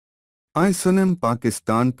Isonem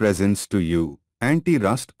Pakistan presents to you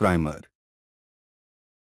Anti-Rust Primer.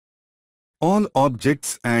 All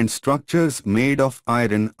objects and structures made of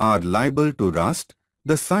iron are liable to rust,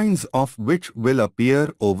 the signs of which will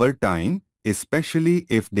appear over time, especially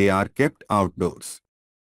if they are kept outdoors.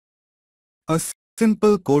 A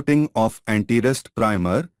simple coating of anti-rust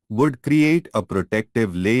primer would create a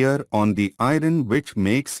protective layer on the iron which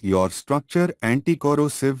makes your structure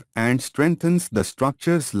anti-corrosive and strengthens the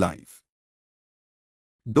structure's life.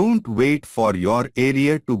 Don't wait for your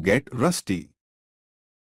area to get rusty.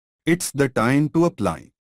 It's the time to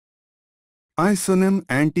apply Isonem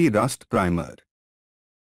Anti-Rust Primer.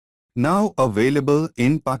 Now available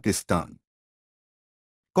in Pakistan.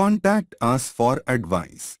 Contact us for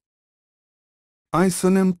advice.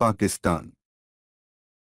 Isonem Pakistan.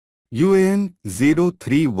 UAN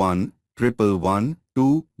 031 111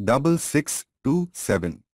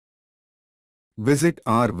 26627. Visit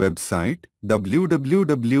our website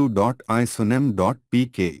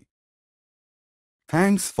www.isonem.pk.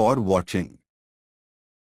 Thanks for watching.